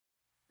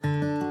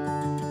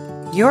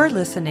You're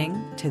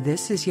listening to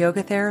This is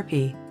Yoga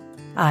Therapy.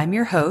 I'm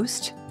your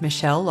host,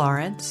 Michelle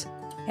Lawrence,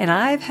 and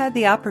I've had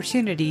the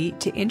opportunity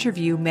to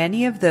interview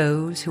many of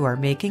those who are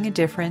making a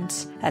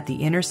difference at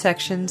the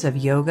intersections of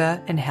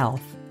yoga and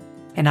health.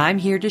 And I'm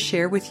here to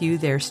share with you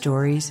their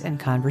stories and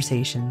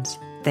conversations.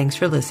 Thanks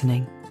for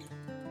listening.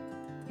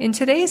 In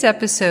today's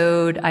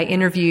episode, I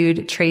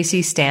interviewed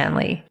Tracee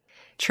Stanley.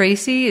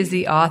 Tracee is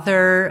the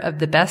author of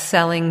the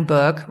best-selling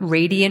book,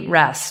 Radiant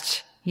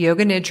Rest,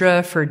 Yoga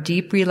Nidra for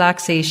Deep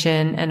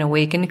Relaxation and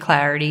Awakened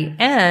Clarity,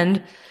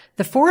 and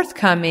the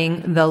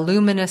forthcoming The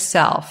Luminous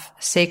Self,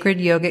 Sacred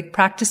Yogic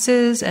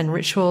Practices and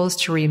Rituals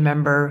to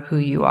Remember Who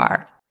You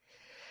Are.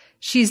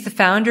 She's the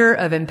founder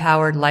of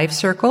Empowered Life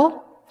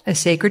Circle, a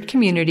sacred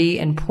community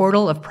and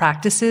portal of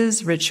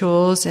practices,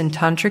 rituals, and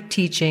tantric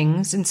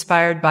teachings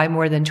inspired by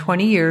more than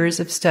 20 years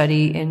of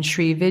study in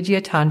Sri Vidya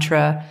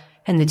Tantra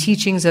and the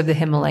teachings of the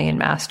Himalayan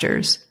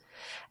masters.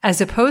 As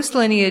a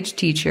post-lineage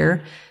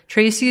teacher,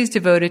 Tracee is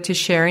devoted to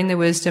sharing the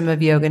wisdom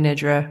of Yoga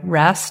Nidra,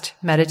 rest,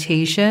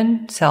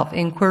 meditation,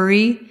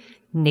 self-inquiry,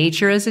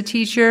 nature as a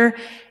teacher,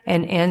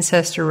 and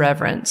ancestor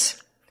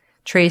reverence.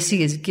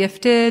 Tracee is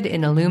gifted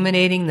in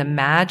illuminating the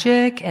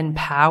magic and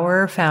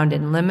power found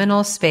in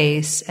liminal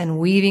space and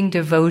weaving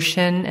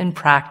devotion and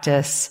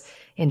practice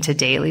into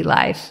daily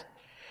life.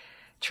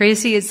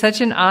 Tracee, it's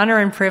such an honor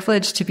and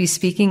privilege to be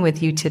speaking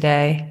with you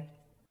today.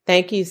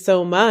 Thank you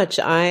so much.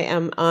 I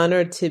am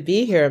honored to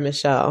be here,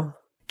 Michelle.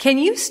 Can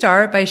you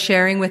start by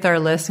sharing with our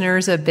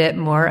listeners a bit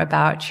more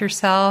about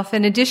yourself?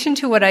 In addition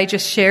to what I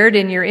just shared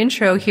in your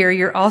intro here,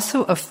 you're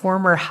also a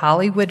former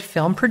Hollywood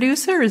film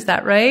producer. Is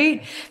that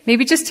right?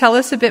 Maybe just tell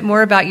us a bit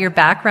more about your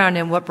background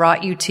and what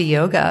brought you to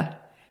yoga.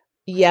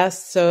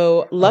 Yes.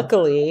 So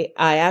luckily,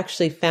 I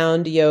actually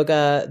found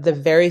yoga the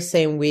very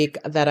same week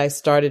that I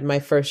started my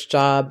first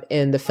job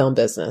in the film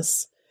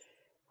business.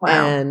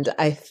 Wow. And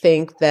I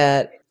think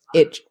that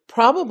it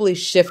probably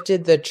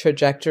shifted the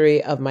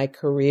trajectory of my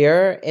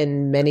career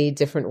in many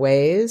different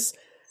ways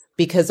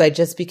because I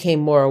just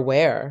became more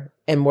aware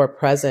and more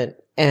present,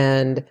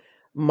 and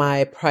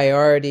my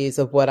priorities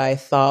of what I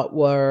thought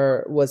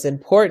was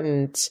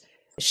important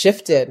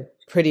shifted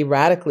pretty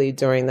radically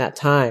during that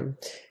time.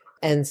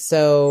 And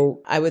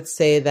so I would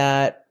say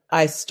that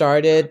I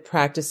started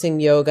practicing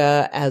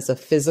yoga as a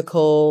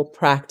physical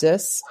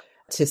practice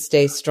to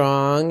stay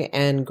strong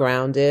and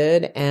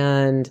grounded,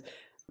 and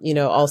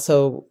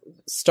also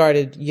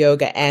started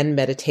yoga and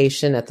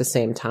meditation at the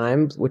same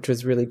time, which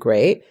was really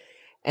great.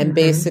 And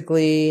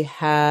basically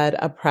had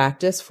a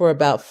practice for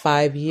about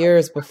 5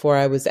 years before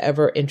I was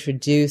ever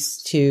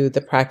introduced to the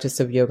practice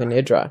of Yoga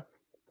Nidra.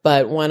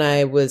 But when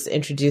I was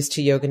introduced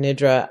to Yoga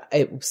Nidra,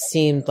 it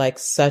seemed like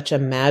such a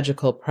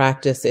magical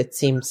practice. It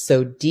seemed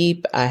so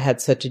deep. I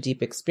had such a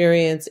deep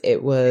experience.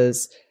 It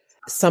was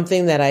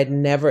something that I'd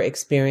never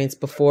experienced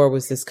before,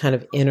 was this kind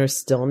of inner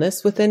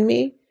stillness within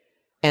me.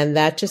 And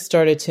that just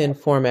started to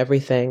inform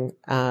everything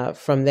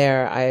from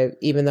there.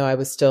 Even though I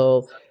was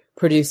still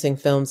producing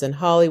films in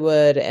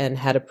Hollywood and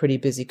had a pretty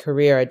busy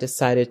career, I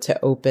decided to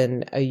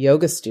open a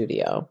yoga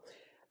studio.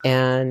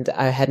 And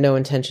I had no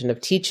intention of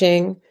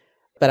teaching,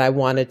 but I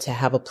wanted to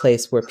have a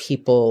place where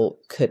people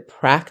could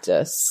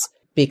practice,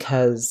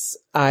 because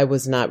I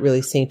was not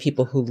really seeing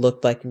people who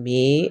looked like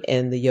me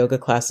in the yoga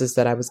classes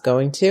that I was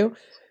going to.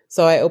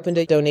 So I opened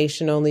a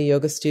donation-only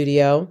yoga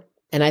studio.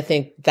 And I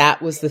think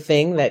that was the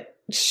thing that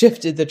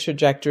shifted the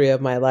trajectory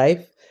of my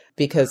life,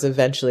 because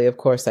eventually, of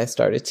course, I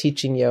started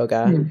teaching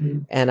yoga,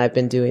 and I've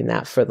been doing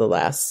that for the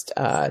last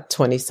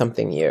 20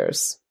 something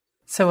years.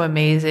 So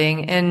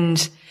amazing.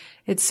 And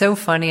it's so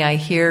funny. I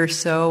hear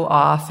so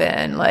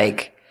often,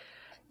 like,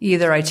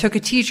 either I took a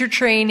teacher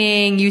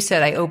training, you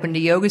said I opened a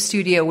yoga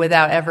studio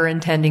without ever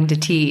intending to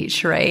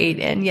teach, right?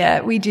 And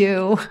yet we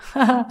do.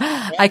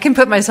 I can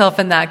put myself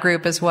in that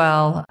group as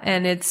well.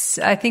 And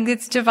I think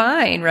it's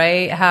divine,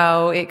 right?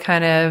 How it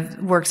kind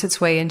of works its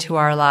way into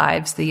our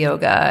lives, the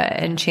yoga,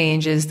 and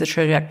changes the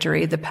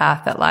trajectory, the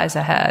path that lies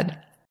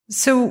ahead.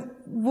 So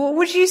what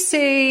would you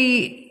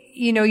say,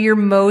 you're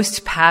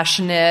most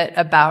passionate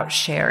about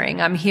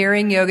sharing? I'm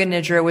hearing Yoga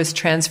Nidra was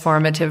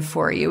transformative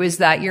for you. Is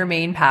that your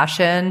main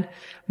passion?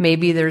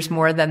 Maybe there's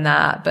more than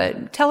that,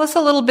 but tell us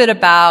a little bit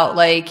about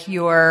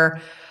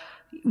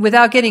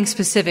without getting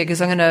specific,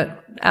 because I'm going to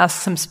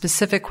ask some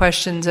specific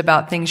questions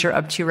about things you're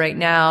up to right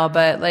now,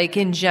 but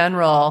in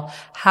general,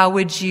 how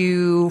would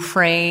you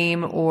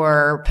frame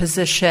or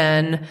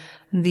position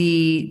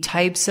the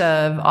types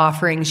of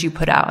offerings you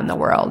put out in the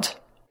world?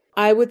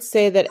 I would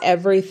say that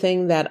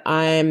everything that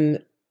I'm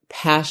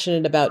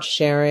passionate about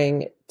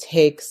sharing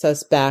takes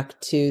us back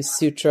to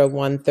Sutra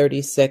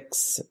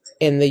 136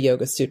 in the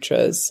Yoga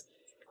Sutras,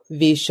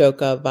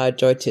 Vishoka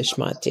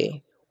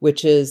Vajjotishmati,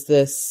 which is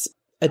this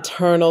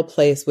eternal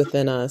place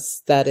within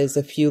us that is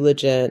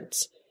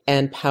effulgent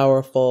and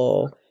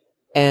powerful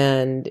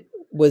and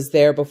was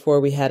there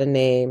before we had a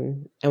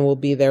name and will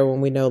be there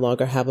when we no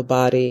longer have a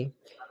body,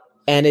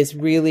 and is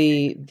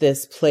really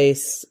this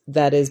place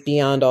that is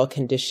beyond all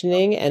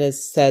conditioning and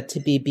is said to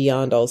be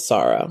beyond all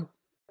sorrow.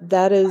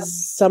 that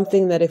is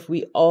something that if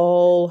we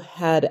all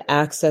had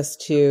access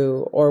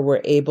to or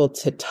were able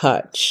to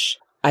touch,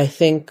 I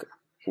think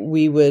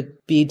we would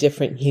be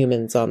different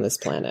humans on this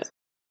planet.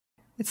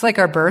 It's like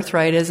our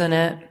birthright, isn't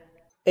it?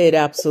 It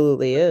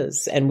absolutely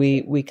is. And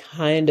we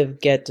kind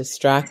of get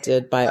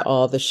distracted by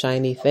all the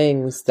shiny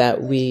things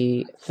that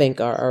we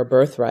think are our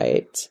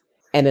birthright.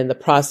 And in the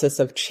process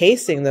of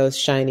chasing those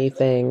shiny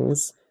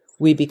things,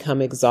 we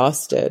become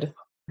exhausted,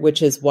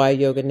 which is why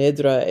Yoga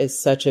Nidra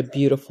is such a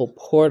beautiful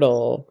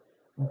portal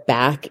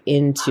back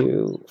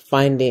into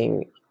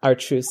finding our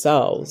true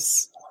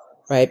selves,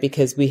 right?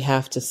 Because we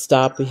have to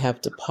stop, we have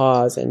to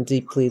pause and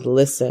deeply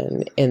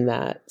listen in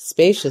that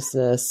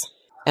spaciousness.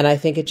 And I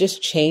think it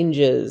just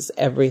changes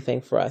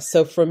everything for us.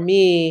 So for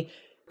me,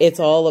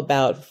 it's all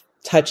about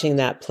touching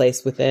that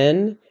place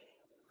within,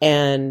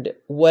 and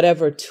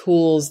whatever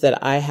tools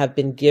that I have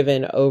been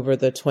given over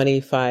the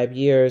 25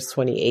 years,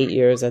 28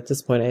 years at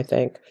this point, I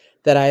think,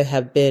 that I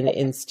have been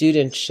in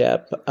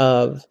studentship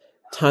of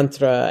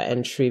Tantra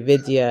and Sri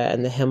Vidya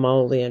and the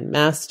Himalayan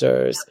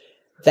masters,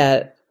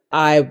 that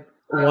I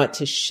want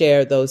to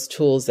share those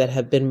tools that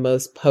have been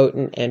most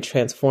potent and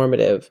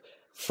transformative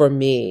for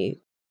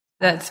me.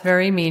 That's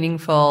very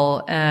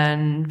meaningful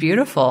and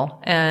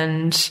beautiful.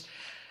 And,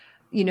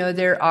 you know,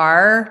 there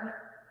are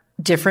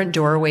different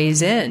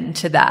doorways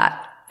into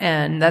that.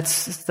 And that's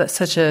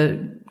such a,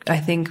 I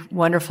think,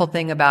 wonderful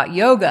thing about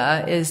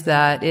yoga is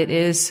that it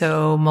is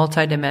so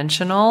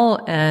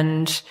multidimensional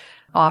and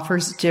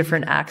offers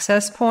different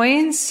access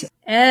points.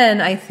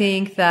 And I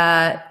think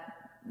that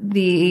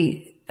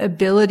the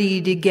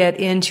ability to get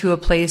into a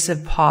place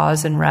of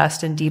pause and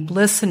rest and deep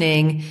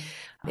listening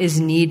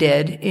is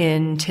needed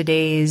in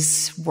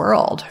today's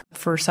world.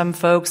 For some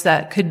folks,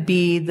 that could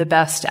be the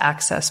best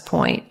access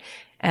point.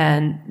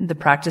 And the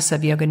practice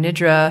of Yoga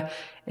Nidra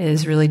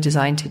is really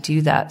designed to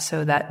do that.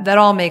 So that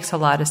all makes a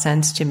lot of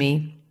sense to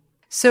me.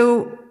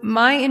 So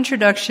my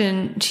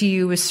introduction to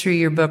you was through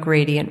your book,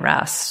 Radiant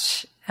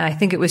Rest. I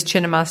think it was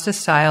Chinnamasta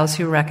Styles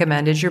who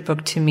recommended your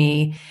book to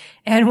me.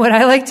 And what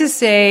I like to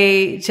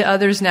say to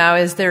others now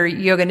is there are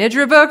Yoga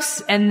Nidra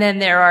books, and then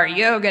there are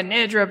Yoga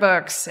Nidra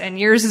books. And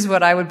yours is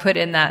what I would put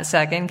in that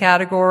second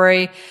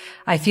category.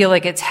 I feel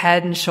like it's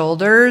head and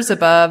shoulders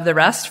above the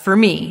rest for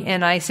me.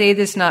 And I say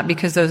this not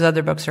because those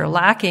other books are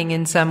lacking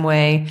in some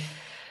way,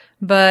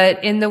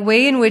 but in the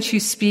way in which you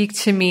speak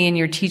to me and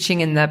your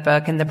teaching in that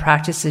book and the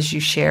practices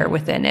you share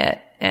within it.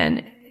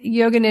 And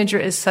Yoga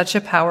Nidra is such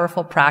a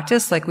powerful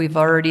practice, like we've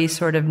already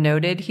sort of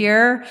noted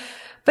here.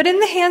 But in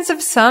the hands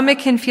of some, it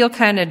can feel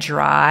kind of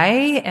dry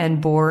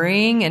and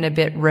boring and a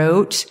bit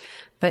rote,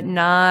 but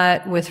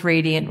not with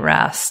Radiant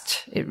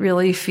Rest. It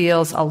really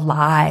feels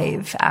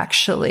alive,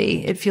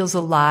 actually. It feels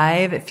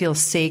alive. It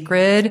feels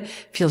sacred. It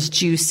feels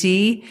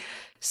juicy.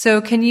 So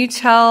can you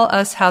tell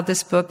us how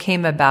this book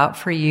came about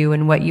for you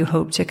and what you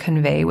hope to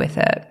convey with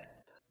it?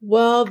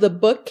 Well, the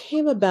book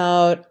came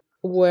about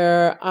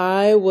where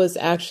I was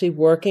actually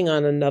working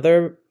on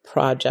another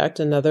project,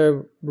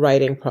 another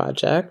writing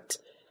project.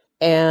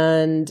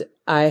 And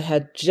I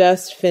had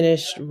just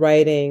finished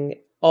writing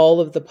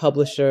all of the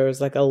publishers,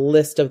 like a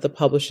list of the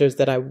publishers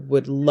that I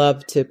would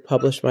love to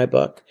publish my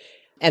book.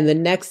 And the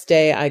next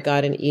day I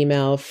got an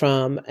email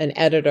from an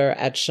editor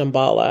at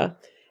Shambhala.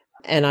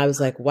 And I was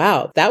like,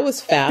 wow, that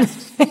was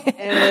fast.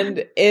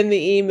 And in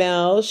the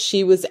email,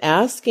 she was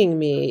asking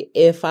me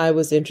if I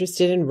was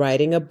interested in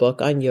writing a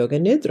book on Yoga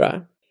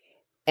Nidra.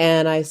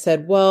 And I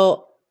said,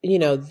 well, you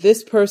know,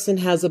 this person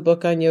has a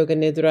book on Yoga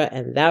Nidra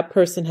and that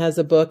person has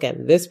a book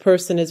and this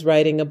person is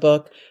writing a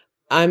book.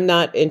 I'm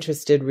not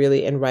interested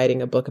really in writing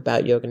a book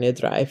about Yoga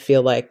Nidra. I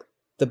feel like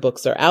the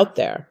books are out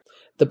there.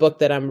 The book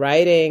that I'm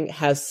writing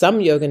has some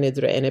Yoga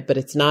Nidra in it, but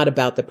it's not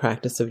about the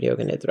practice of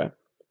Yoga Nidra.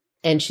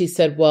 And she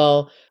said,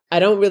 well, I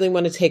don't really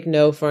want to take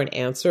no for an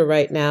answer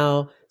right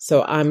now.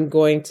 So I'm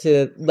going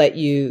to let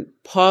you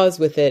pause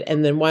with it.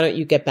 And then why don't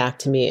you get back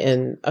to me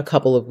in a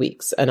couple of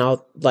weeks and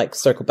I'll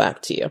circle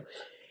back to you.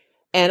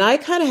 And I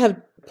kind of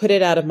have put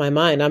it out of my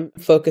mind. I'm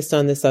focused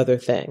on this other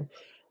thing.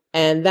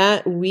 And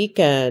that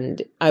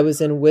weekend, I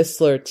was in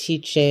Whistler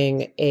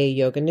teaching a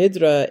Yoga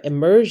Nidra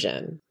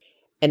immersion.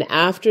 And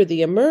after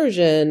the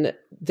immersion,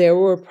 there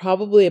were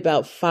probably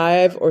about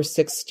 5 or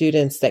 6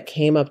 students that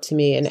came up to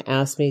me and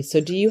asked me, so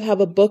do you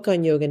have a book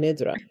on Yoga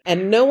Nidra?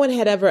 And no one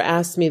had ever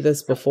asked me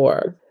this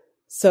before.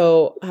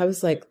 So I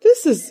was like,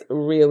 this is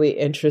really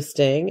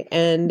interesting.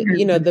 And,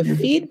 you know, the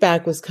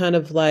feedback was kind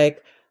of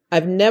like,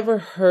 I've never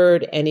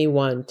heard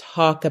anyone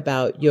talk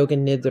about Yoga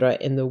Nidra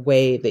in the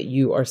way that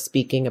you are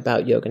speaking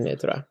about Yoga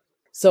Nidra.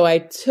 So I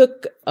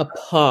took a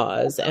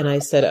pause and I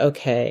said,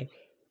 okay,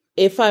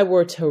 if I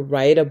were to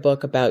write a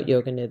book about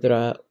Yoga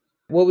Nidra,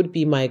 what would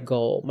be my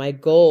goal? My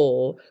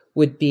goal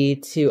would be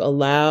to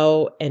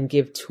allow and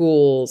give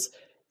tools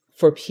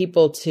for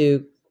people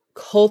to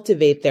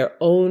cultivate their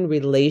own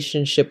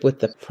relationship with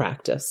the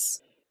practice.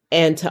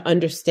 and to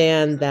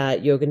understand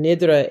that Yoga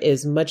Nidra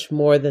is much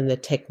more than the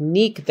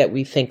technique that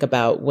we think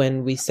about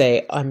when we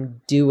say, I'm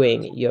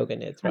doing Yoga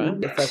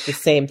Nidra. It's like the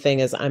same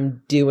thing as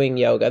I'm doing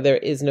yoga. There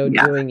is no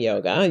doing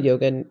yoga.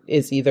 Yoga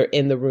is either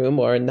in the room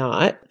or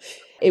not.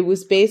 It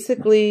was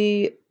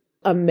basically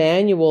a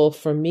manual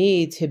for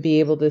me to be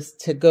able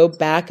to go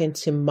back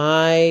into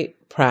my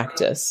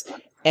practice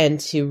and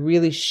to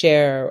really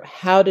share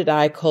how did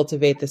I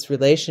cultivate this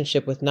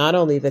relationship with not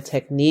only the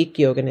technique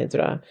Yoga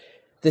Nidra,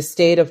 the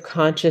state of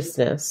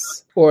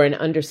consciousness or an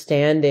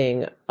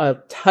understanding, a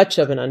touch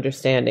of an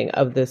understanding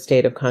of the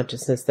state of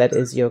consciousness that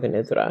is Yoga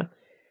Nidra.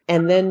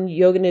 And then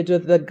Yoga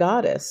Nidra, the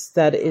goddess,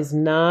 that is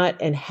not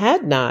and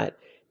had not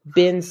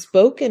been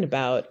spoken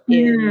about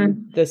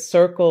in the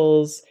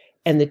circles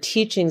and the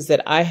teachings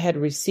that I had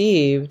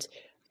received.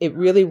 It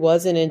really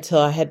wasn't until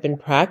I had been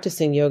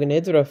practicing Yoga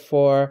Nidra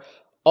for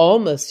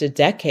almost a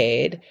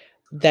decade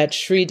that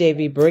Sri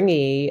Devi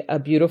Bringi, a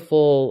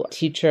beautiful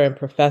teacher and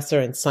professor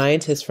and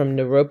scientist from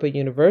Naropa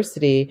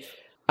University,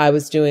 I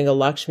was doing a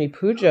Lakshmi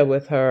Puja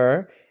with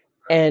her,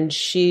 and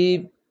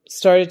she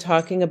started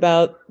talking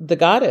about the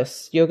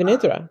goddess, Yoga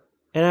Nidra.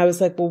 And I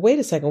was like, well, wait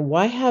a second,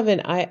 why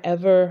haven't I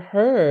ever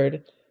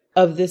heard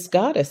of this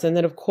goddess? And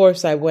then, of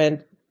course, I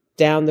went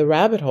down the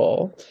rabbit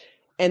hole.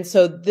 And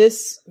so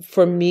this,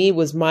 for me,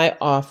 was my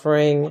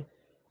offering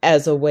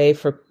as a way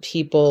for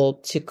people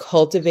to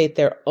cultivate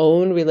their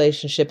own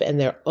relationship and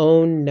their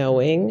own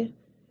knowing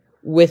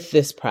with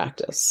this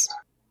practice.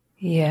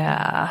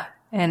 Yeah.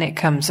 And it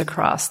comes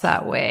across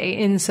that way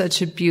in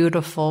such a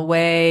beautiful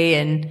way.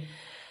 And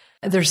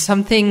there's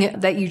something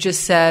that you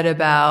just said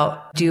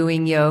about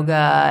doing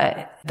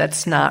yoga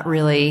that's not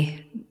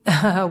really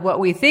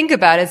what we think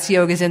about. It's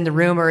yoga's in the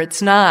room or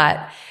it's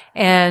not.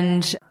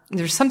 And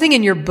there's something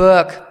in your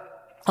book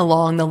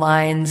along the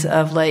lines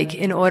of like,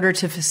 in order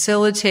to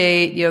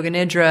facilitate Yoga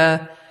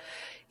Nidra,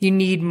 you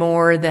need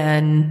more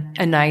than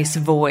a nice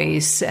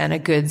voice and a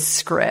good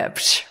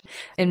script.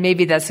 And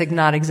maybe that's like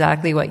not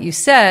exactly what you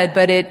said,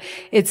 but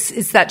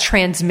it's that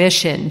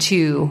transmission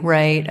too,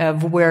 right?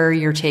 Of where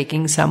you're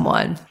taking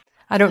someone.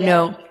 I don't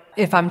know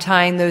if I'm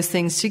tying those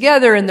things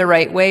together in the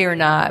right way or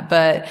not,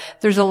 but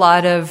there's a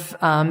lot of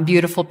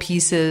beautiful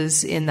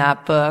pieces in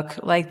that book,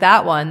 like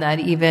that one that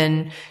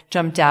even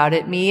jumped out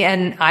at me.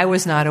 And I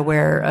was not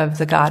aware of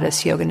the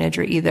goddess Yoga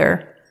Nidra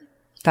either.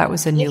 That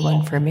was a new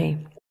one for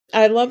me.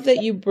 I love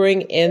that you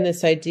bring in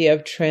this idea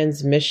of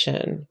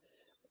transmission,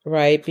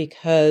 right?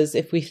 Because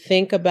if we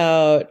think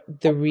about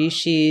the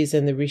rishis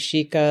and the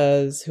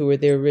rishikas, who were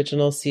the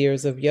original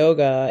seers of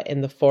yoga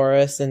in the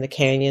forests and the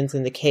canyons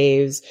and the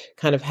caves,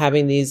 kind of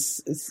having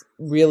these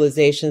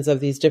realizations of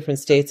these different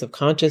states of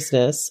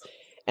consciousness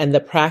and the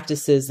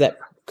practices that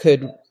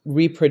could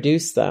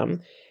reproduce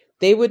them,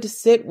 they would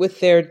sit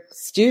with their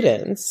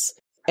students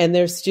and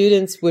their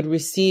students would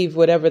receive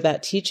whatever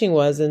that teaching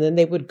was. And then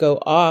they would go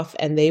off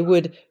and they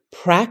would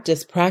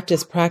practice.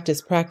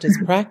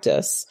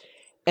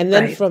 And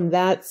then from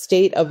that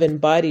state of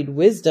embodied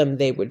wisdom,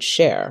 they would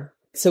share.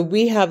 So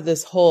we have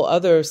this whole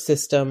other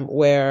system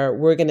where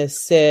we're going to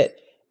sit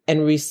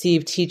and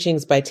receive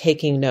teachings by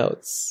taking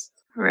notes.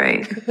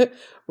 Right.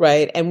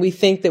 Right. And we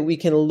think that we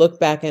can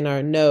look back in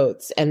our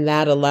notes and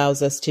that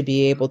allows us to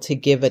be able to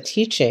give a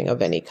teaching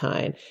of any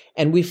kind.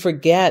 And we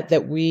forget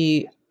that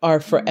we are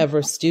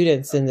forever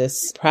students in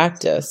this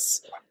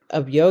practice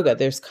of yoga.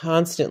 There's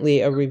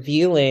constantly a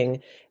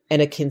revealing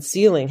and a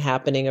concealing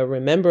happening, a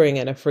remembering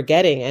and a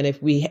forgetting. And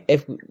if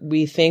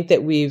we think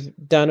that we've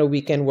done a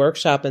weekend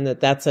workshop and that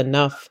that's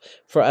enough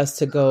for us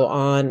to go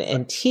on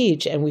and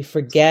teach, and we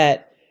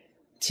forget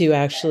to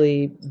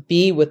actually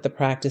be with the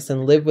practice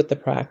and live with the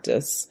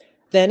practice,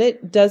 then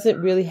it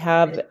doesn't really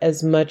have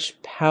as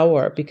much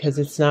power because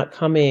it's not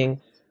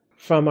coming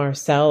from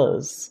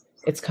ourselves.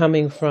 It's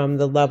coming from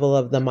the level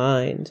of the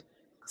mind.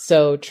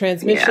 So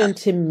transmission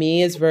to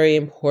me is very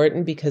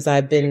important because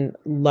I've been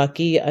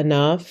lucky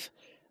enough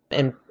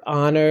and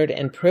honored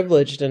and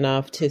privileged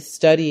enough to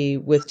study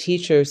with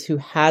teachers who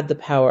had the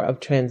power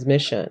of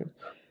transmission.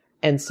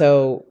 And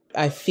so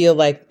I feel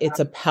like it's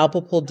a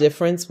palpable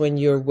difference when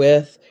you're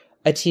with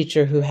a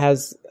teacher who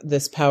has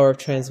this power of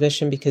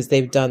transmission because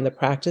they've done the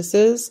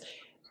practices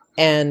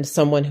and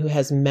someone who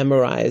has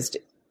memorized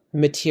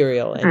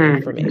material and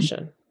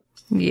information.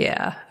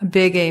 Yeah, a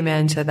big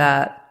amen to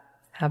that.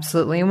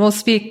 Absolutely. And we'll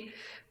speak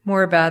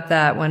more about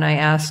that when I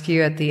ask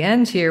you at the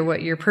end here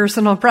what your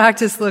personal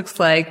practice looks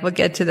like. We'll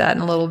get to that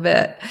in a little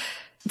bit.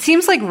 It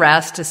seems like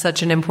rest is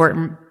such an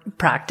important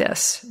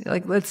practice.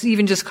 Like, let's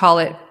even just call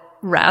it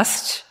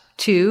rest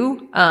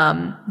too,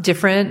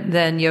 different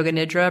than Yoga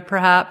Nidra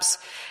perhaps,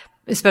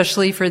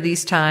 especially for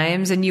these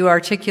times. And you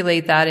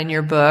articulate that in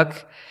your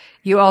book.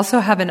 You also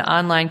have an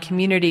online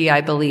community,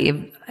 I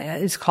believe.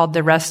 It's called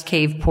the Rest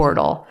Cave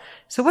Portal.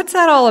 So what's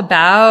that all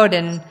about?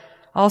 And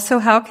also,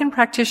 how can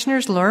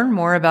practitioners learn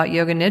more about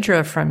Yoga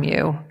Nidra from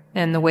you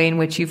and the way in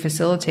which you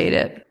facilitate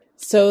it?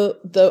 So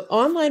the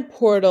online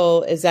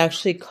portal is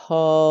actually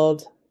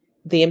called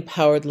the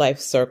Empowered Life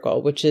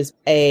Circle, which is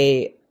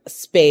a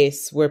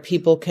space where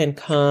people can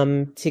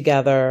come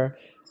together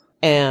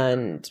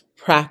and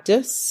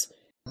practice.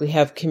 We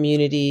have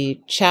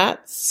community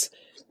chats.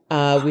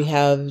 We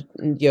have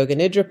yoga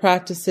nidra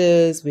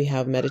practices. We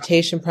have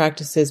meditation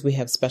practices. We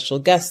have special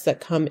guests that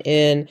come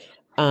in.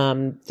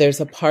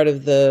 There's a part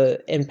of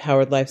the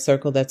Empowered Life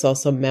Circle that's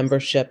also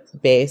membership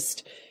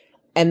based.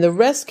 And the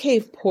Rest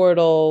Cave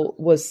portal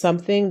was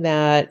something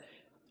that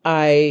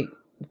I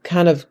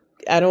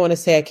don't want to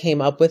say I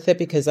came up with it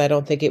because I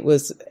don't think it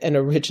was an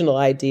original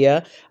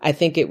idea. I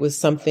think it was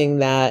something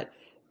that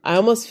I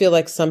almost feel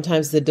like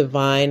sometimes the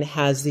divine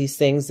has these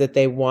things that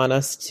they want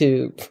us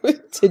to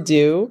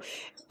do.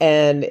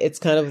 And it's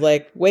kind of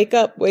like, wake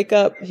up,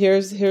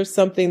 here's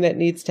something that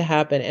needs to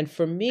happen. And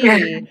for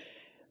me,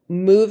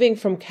 moving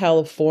from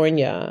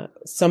California,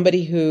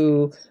 somebody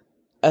who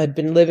had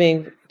been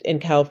living in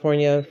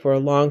California for a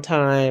long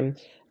time,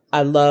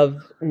 I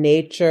love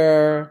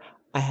nature.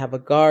 I have a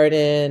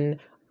garden.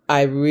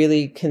 I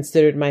really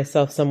considered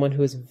myself someone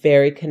who was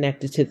very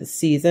connected to the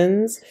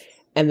seasons.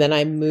 And then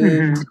I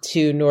moved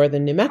to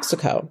northern New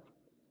Mexico.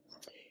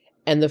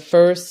 And the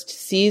first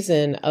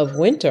season of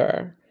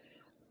winter,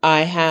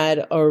 I had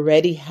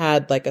already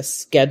had like a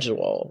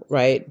schedule,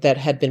 right, that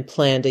had been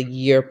planned a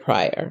year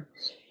prior.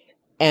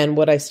 And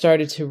what I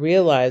started to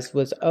realize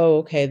was,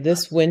 okay,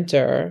 this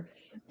winter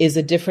is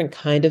a different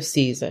kind of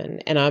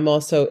season. And I'm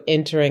also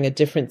entering a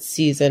different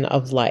season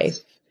of life.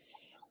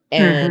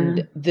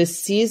 And this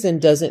season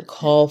doesn't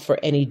call for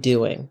any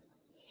doing.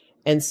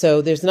 And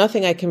so there's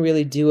nothing I can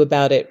really do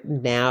about it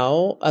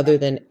now other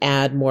than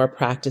add more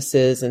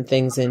practices and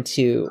things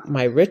into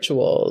my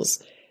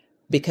rituals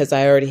because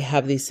I already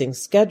have these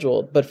things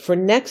scheduled. But for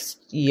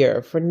next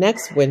year, for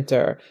next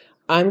winter,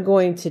 I'm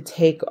going to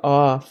take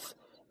off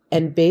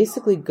and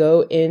basically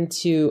go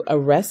into a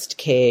rest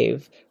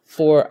cave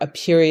for a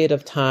period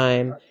of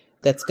time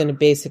that's going to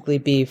basically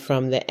be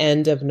from the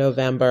end of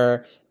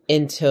November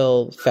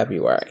until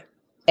February.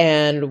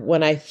 And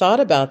when I thought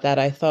about that,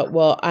 I thought,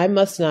 well, I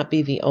must not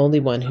be the only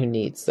one who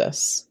needs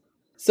this.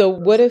 So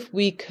what if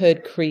we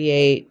could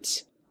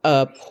create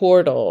a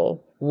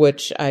portal,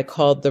 which I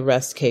called the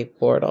Rest Cave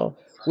Portal,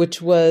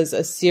 which was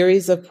a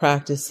series of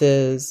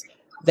practices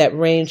that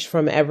ranged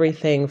from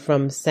everything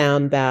from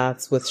sound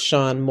baths with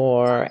Sean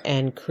Moore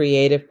and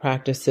creative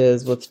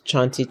practices with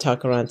Chanti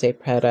Tacarante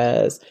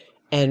Perez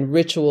and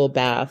ritual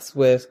baths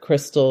with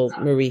Crystal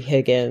Marie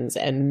Higgins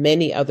and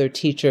many other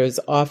teachers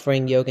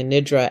offering yoga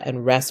nidra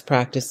and rest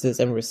practices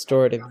and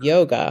restorative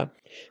yoga,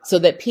 so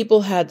that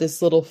people had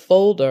this little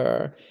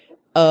folder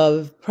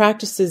of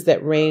practices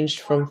that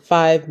ranged from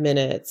 5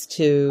 minutes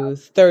to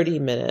 30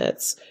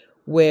 minutes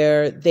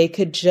where they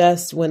could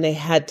just, when they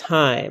had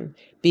time,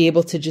 be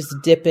able to just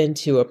dip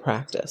into a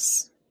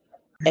practice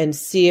and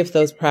see if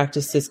those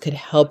practices could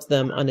help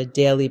them on a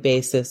daily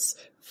basis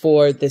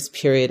for this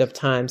period of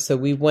time. So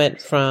we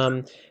went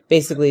from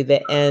basically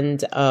the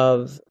end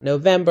of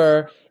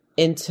November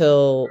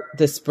until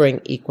the spring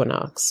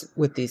equinox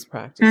with these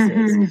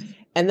practices.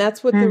 And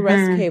that's what the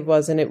Rest Cave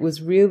was. And it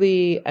was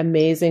really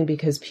amazing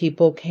because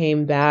people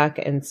came back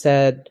and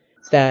said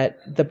that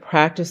the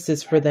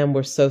practices for them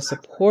were so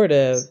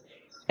supportive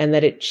and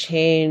that it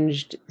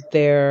changed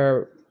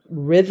their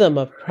rhythm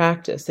of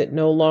practice. It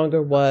no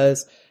longer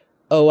was,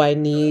 I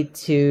need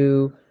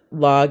to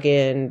log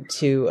in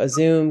to a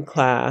Zoom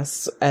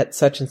class at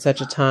such and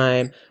such a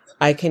time.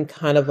 I can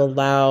kind of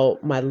allow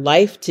my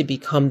life to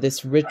become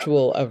this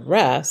ritual of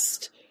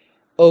rest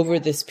over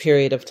this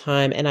period of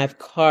time. And I've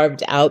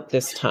carved out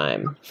this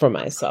time for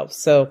myself.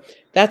 So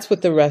that's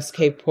what the Rest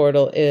Cave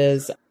Portal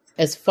is.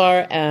 As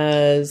far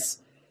as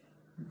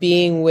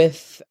being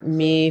with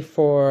me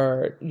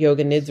for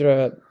Yoga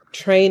Nidra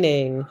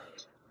training,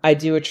 I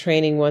do a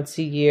training once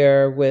a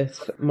year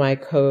with my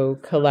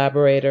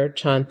co-collaborator,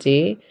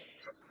 Chanti.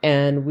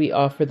 And we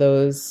offer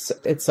those,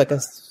 it's like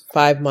a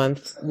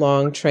 5-month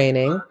long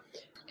training.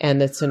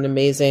 And it's an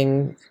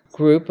amazing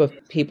group of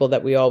people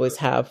that we always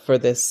have for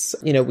this.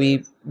 You know,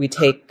 we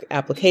take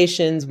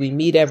applications, we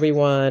meet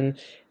everyone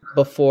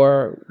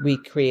before we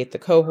create the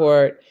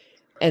cohort.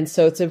 And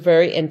so it's a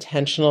very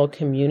intentional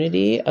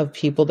community of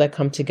people that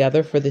come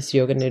together for this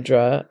Yoga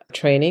Nidra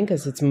training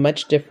because it's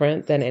much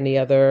different than any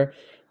other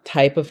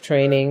type of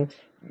training.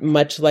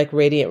 Much like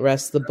Radiant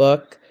Rest, the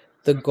book,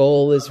 the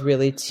goal is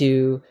really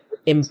to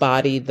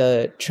embody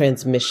the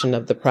transmission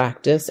of the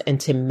practice and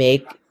to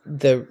make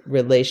the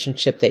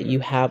relationship that you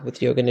have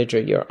with Yoga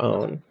Nidra your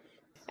own.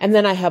 And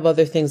then I have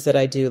other things that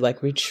I do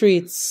like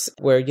retreats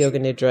where Yoga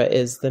Nidra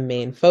is the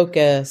main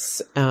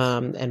focus,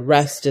 and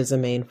rest is a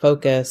main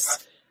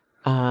focus.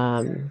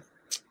 And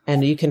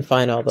you can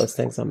find all those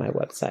things on my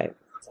website.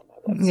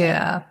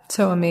 Yeah,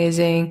 so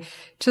amazing.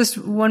 Just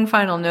one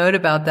final note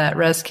about that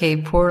Rest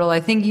Cave Portal. I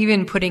think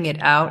even putting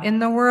it out in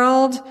the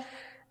world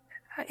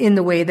in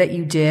the way that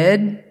you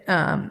did,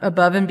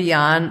 above and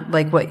beyond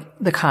like what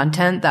the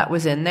content that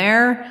was in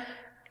there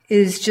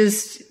is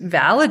just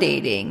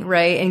validating,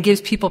 right? And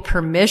gives people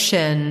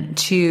permission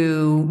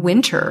to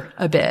winter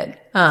a bit,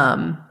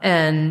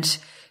 and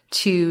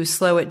to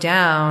slow it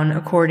down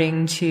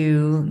according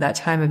to that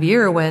time of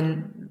year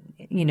when,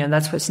 you know,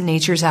 that's what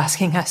nature's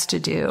asking us to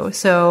do.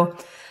 So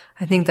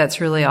I think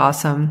that's really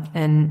awesome.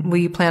 And will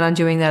you plan on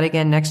doing that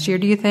again next year,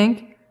 do you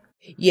think?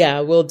 Yeah,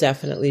 we'll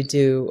definitely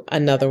do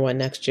another one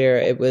next year.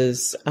 It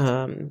was,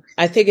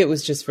 I think it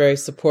was just very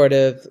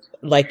supportive,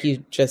 like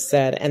you just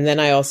said. And then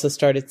I also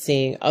started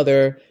seeing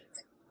other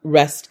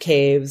rest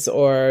caves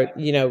or,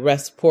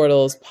 rest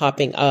portals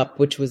popping up,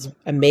 which was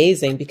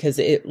amazing because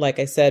it, like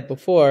I said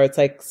before, it's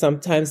like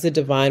sometimes the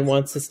divine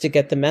wants us to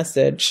get the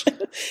message.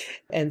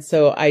 And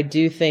so I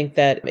do think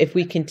that if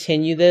we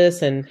continue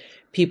this and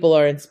people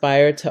are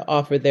inspired to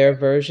offer their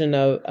version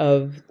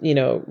of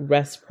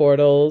rest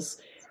portals,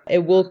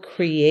 it will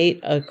create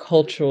a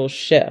cultural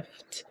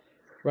shift,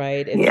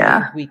 right? As long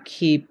as we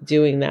keep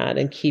doing that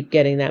and keep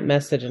getting that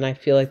message. And I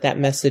feel like that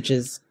message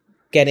is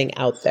getting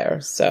out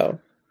there. So.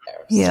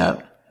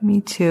 Yeah, me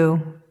too.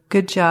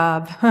 Good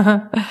job.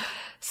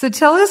 So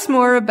tell us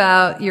more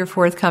about your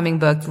forthcoming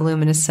book, The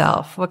Luminous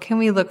Self. What can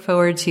we look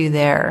forward to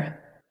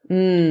there?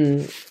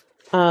 So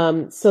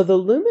The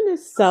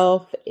Luminous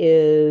Self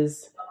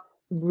is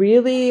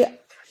really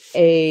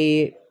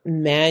a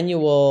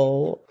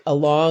manual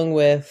along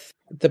with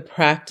the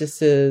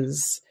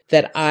practices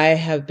that I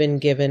have been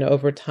given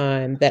over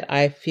time that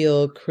I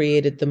feel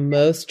created the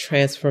most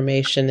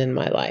transformation in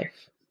my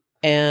life.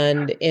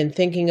 And in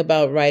thinking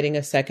about writing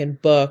a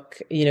second book,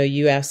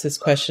 you asked this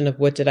question of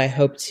what did I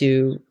hope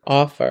to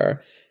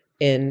offer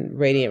in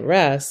Radiant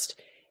Rest?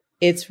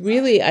 It's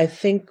really, I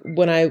think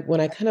when I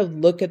kind of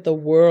look at the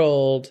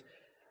world,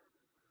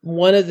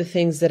 one of the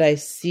things that I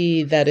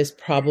see that is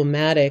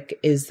problematic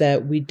is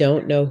that we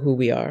don't know who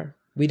we are.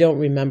 We don't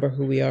remember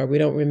who we are. We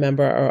don't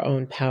remember our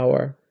own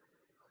power.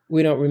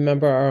 We don't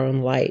remember our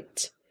own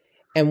light.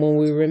 And when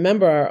we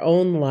remember our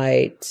own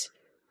light,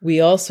 we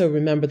also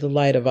remember the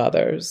light of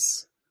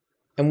others.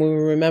 And when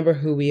we remember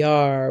who we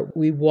are,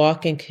 we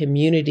walk in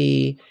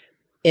community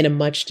in a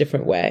much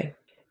different way.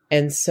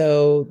 And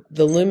so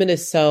the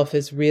Luminous Self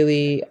is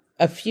really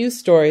a few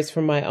stories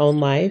from my own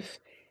life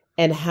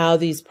and how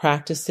these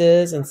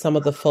practices and some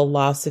of the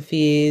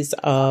philosophies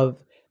of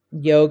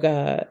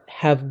yoga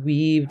have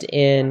weaved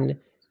in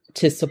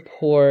to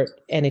support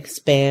and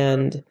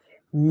expand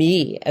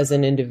me as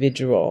an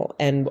individual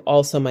and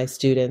also my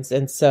students.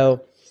 And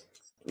so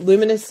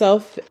Luminous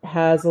Self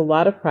has a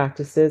lot of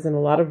practices and a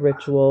lot of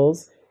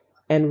rituals,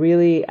 and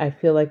really I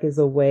feel like is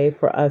a way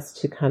for us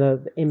to kind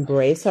of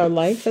embrace our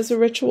life as a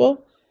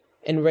ritual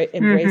and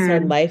embrace our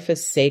life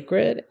as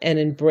sacred and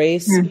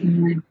embrace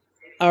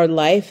our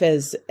life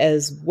as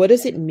what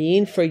does it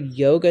mean for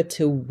yoga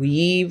to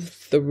weave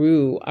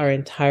through our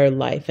entire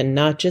life and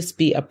not just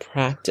be a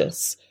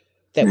practice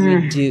that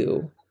we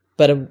do,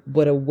 but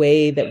a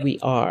way that we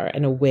are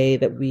and a way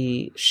that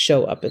we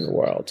show up in the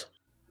world.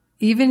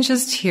 Even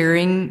just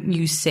hearing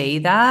you say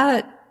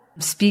that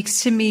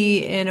speaks to me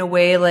in a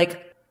way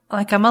like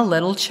I'm a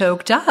little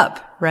choked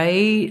up,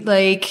 right?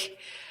 Like,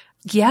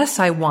 yes,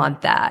 I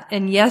want that.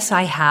 And yes,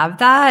 I have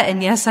that.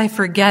 And yes, I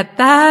forget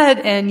that.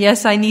 And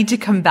yes, I need to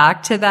come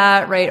back to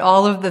that, right?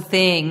 All of the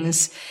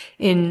things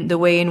in the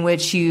way in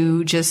which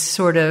you just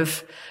sort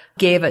of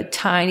gave a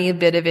tiny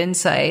bit of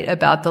insight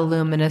about the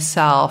luminous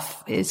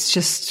self. It's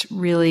just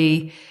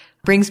really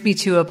brings me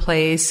to a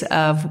place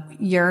of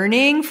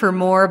yearning for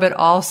more, but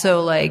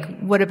also like,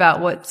 what about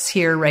what's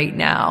here right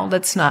now?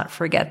 Let's not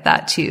forget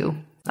that too.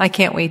 I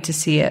can't wait to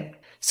see it.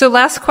 So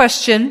last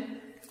question.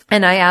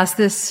 And I ask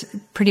this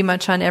pretty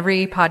much on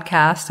every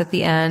podcast at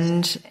the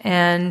end,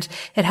 and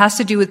it has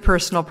to do with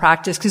personal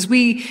practice because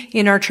we,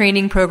 in our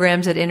training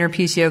programs at Inner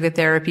Peace Yoga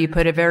Therapy,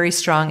 put a very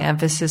strong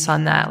emphasis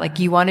on that. Like,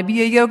 you want to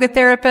be a yoga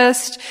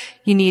therapist,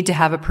 you need to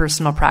have a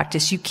personal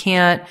practice. You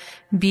can't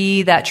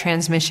be that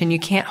transmission. You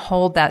can't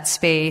hold that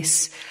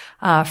space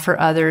for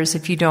others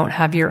if you don't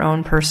have your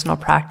own personal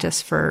practice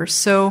first.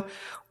 So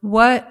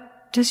what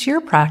does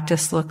your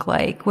practice look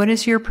like? What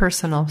is your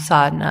personal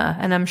sadhana?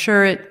 And I'm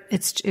sure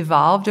it's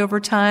evolved over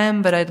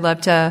time, but I'd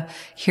love to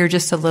hear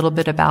just a little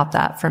bit about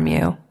that from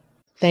you.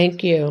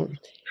 Thank you.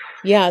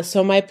 Yeah,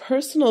 so my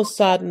personal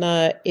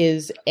sadhana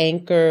is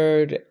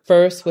anchored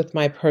first with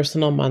my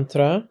personal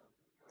mantra,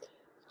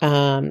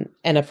 and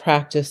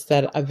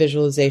a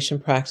visualization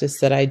practice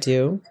that I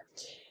do,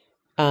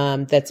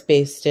 that's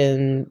based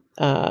in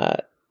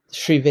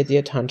Sri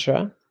Vidya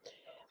Tantra.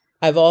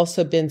 I've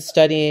also been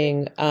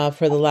studying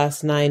for the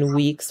last 9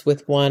 weeks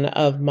with one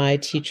of my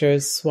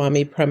teachers,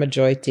 Swami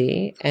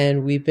Premajoti,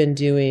 and we've been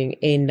doing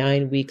a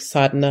 9-week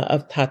sadhana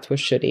of Tattva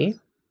Shuddhi.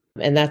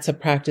 And that's a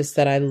practice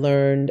that I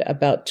learned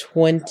about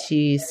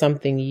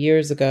 20-something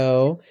years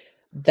ago.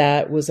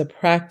 That was a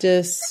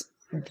practice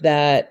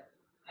that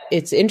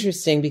it's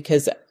interesting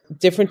because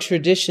different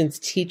traditions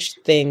teach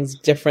things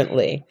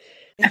differently.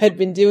 I had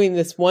been doing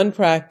this one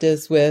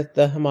practice with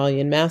the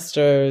Himalayan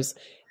masters,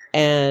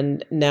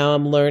 and now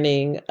I'm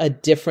learning a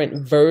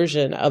different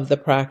version of the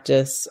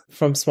practice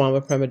from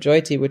Swami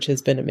Premajoti, which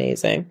has been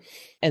amazing.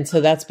 And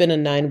so that's been a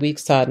 9-week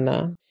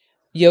sadhana.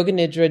 Yoga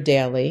Nidra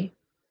daily,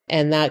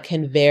 and that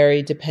can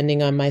vary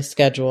depending on my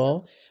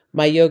schedule.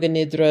 My yoga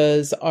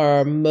nidras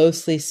are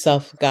mostly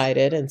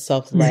self-guided and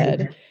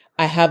self-led.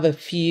 I have a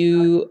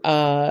few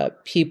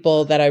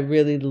people that I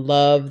really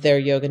love their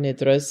yoga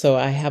nidras. So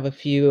I have a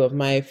few of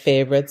my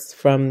favorites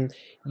from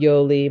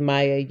Yoli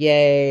Maya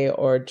Ye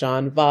or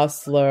John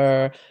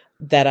Vossler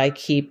that I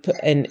keep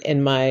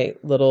in my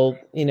little,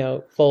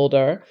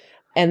 folder.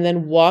 And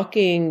then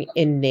walking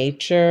in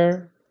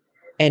nature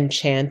and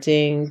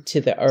chanting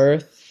to the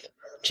earth,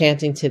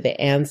 chanting to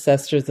the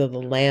ancestors of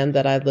the land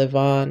that I live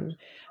on.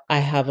 I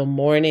have a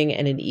morning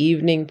and an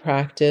evening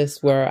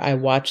practice where I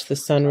watch the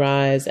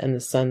sunrise and the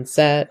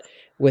sunset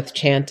with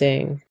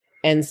chanting.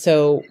 And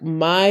so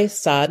my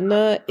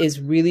sadhana is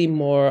really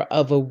more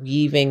of a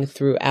weaving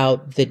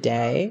throughout the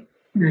day,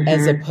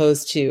 as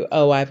opposed to,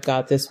 I've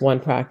got this one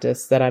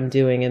practice that I'm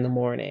doing in the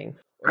morning,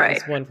 or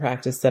this one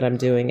practice that I'm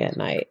doing at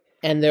night.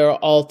 And there are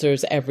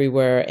altars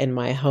everywhere in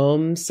my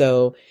home.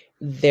 So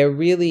there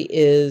really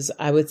is,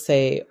 I would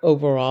say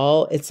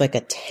overall, it's like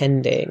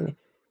attending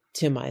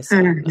to my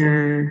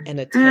sadhana and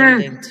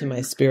attending to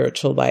my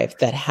spiritual life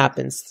that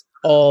happens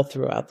all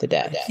throughout the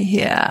day.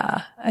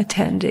 Yeah,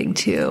 attending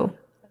to.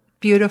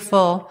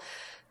 Beautiful.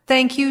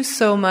 Thank you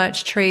so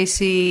much,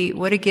 Tracee.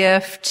 What a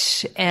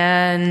gift.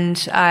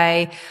 And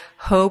I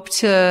hope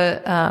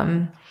to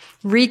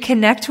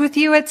reconnect with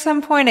you at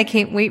some point. I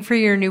can't wait for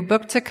your new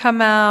book to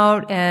come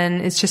out.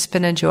 And it's just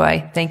been a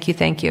joy. Thank you.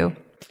 Thank you.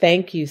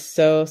 Thank you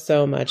so,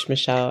 so much,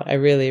 Michelle. I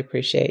really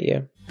appreciate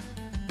you.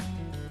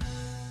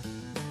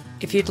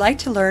 If you'd like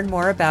to learn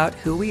more about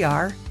who we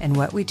are and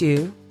what we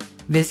do,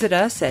 visit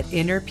us at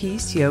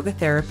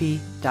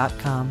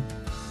innerpeaceyogatherapy.com.